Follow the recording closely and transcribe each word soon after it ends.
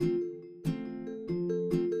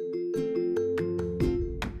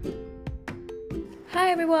Hi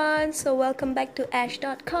everyone, so welcome back to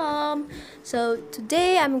ash.com. So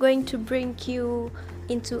today I'm going to bring you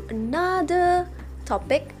into another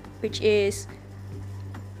topic, which is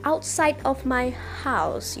outside of my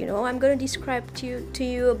house. I'm going to describe to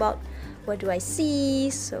you about what do I see.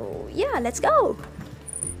 So yeah, let's go.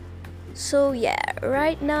 So yeah,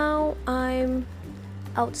 right now I'm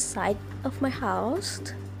outside of my house,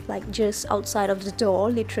 like just outside of the door,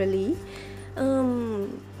 literally.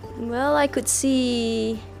 Well, I could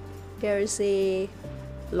see there's a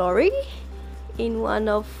lorry in one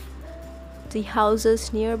of the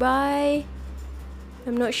houses nearby.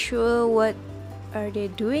 I'm not sure what are they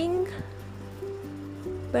doing,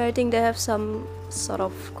 but I think they have some sort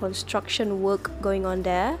of construction work going on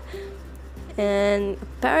there. And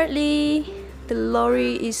apparently the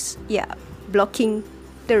lorry is blocking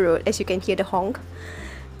the road, as you can hear the honk.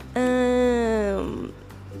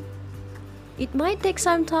 It might take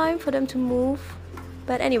some time for them to move,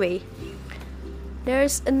 but anyway,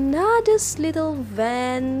 there's another little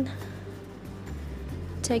van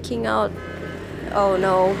taking out. Oh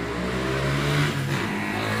no.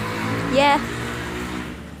 Yeah,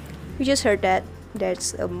 we just heard that.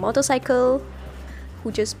 There's a motorcycle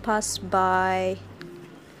who just passed by.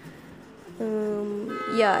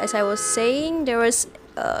 As I was saying, there was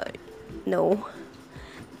a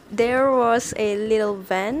little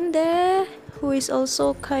van there who is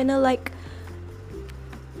also kind of like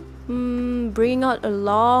bringing out a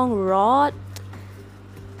long rod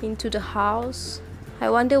into the house.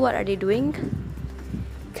 I wonder what are they doing,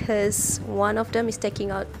 because one of them is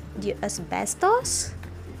taking out the asbestos.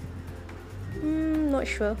 Not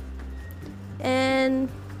sure. And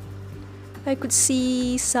I could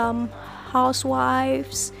see some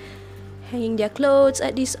housewives hanging their clothes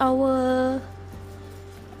at this hour.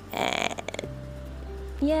 And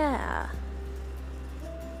yeah.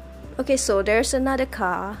 Okay, so there's another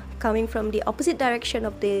car coming from the opposite direction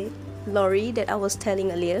of the lorry that I was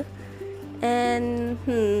telling earlier. And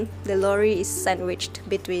the lorry is sandwiched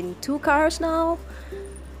between two cars now.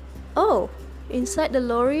 Oh, inside the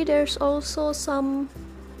lorry there's also some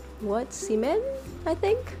cement, I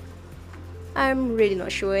think. I'm really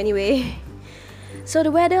not sure anyway. So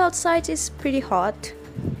the weather outside is pretty hot.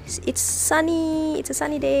 It's sunny, it's a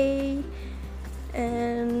sunny day.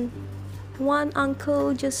 And one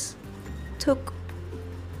uncle just took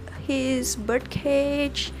his bird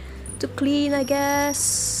cage to clean, I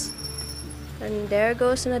guess. And there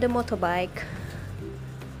goes another motorbike.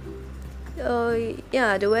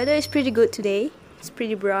 The weather is pretty good today. It's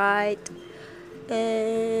pretty bright.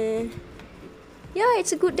 And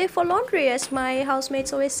it's a good day for laundry, as my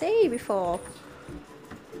housemates always say before.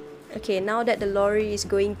 Okay, now that the lorry is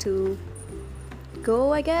going to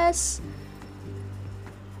go, I guess.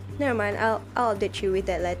 Never mind, I'll update you with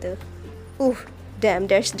that later. Oof, damn,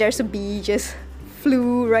 there's a bee just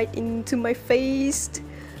flew right into my face.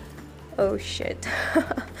 Oh shit.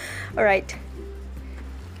 Alright.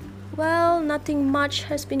 Well, nothing much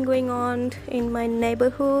has been going on in my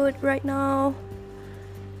neighborhood right now.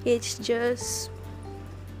 It's just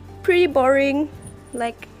pretty boring,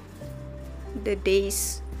 like the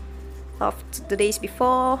days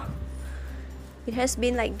before. It has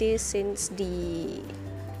been like this since the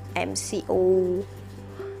MCO,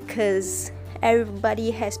 because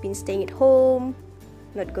everybody has been staying at home,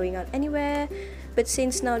 not going out anywhere. But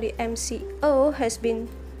since now the MCO has been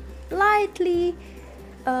lightly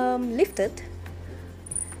lifted,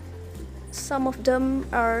 some of them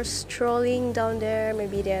are strolling down there.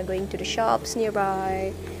 Maybe they are going to the shops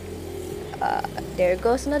nearby. There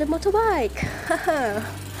goes another motorbike.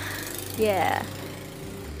 Yeah.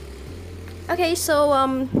 Okay, so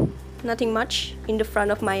nothing much in the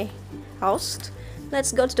front of my house.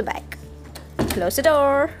 Let's go to the back. Close the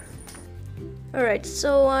door. Alright,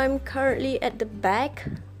 so I'm currently at the back.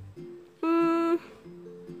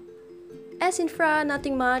 As in front,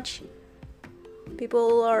 nothing much.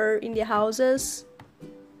 People are in their houses.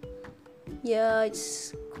 Yeah,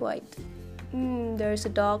 it's quite... there's a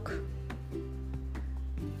dog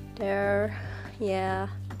there. Yeah.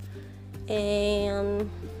 And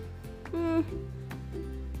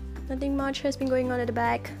nothing much has been going on at the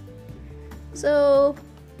back. So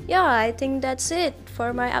yeah, I think that's it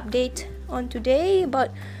for my update on today about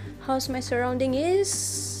how's my surrounding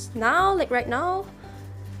is now. Like right now,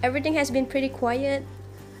 everything has been pretty quiet,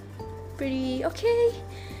 pretty okay.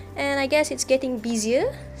 And I guess it's getting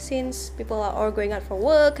busier since people are all going out for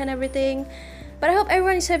work and everything. But I hope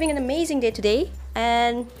everyone is having an amazing day today.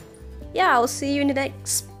 And yeah, I'll see you in the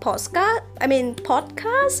next podcast,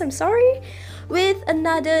 with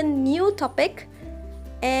another new topic.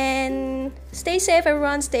 And stay safe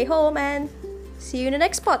everyone, stay home, and See you in the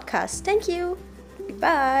next podcast. Thank you.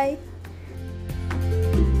 Goodbye.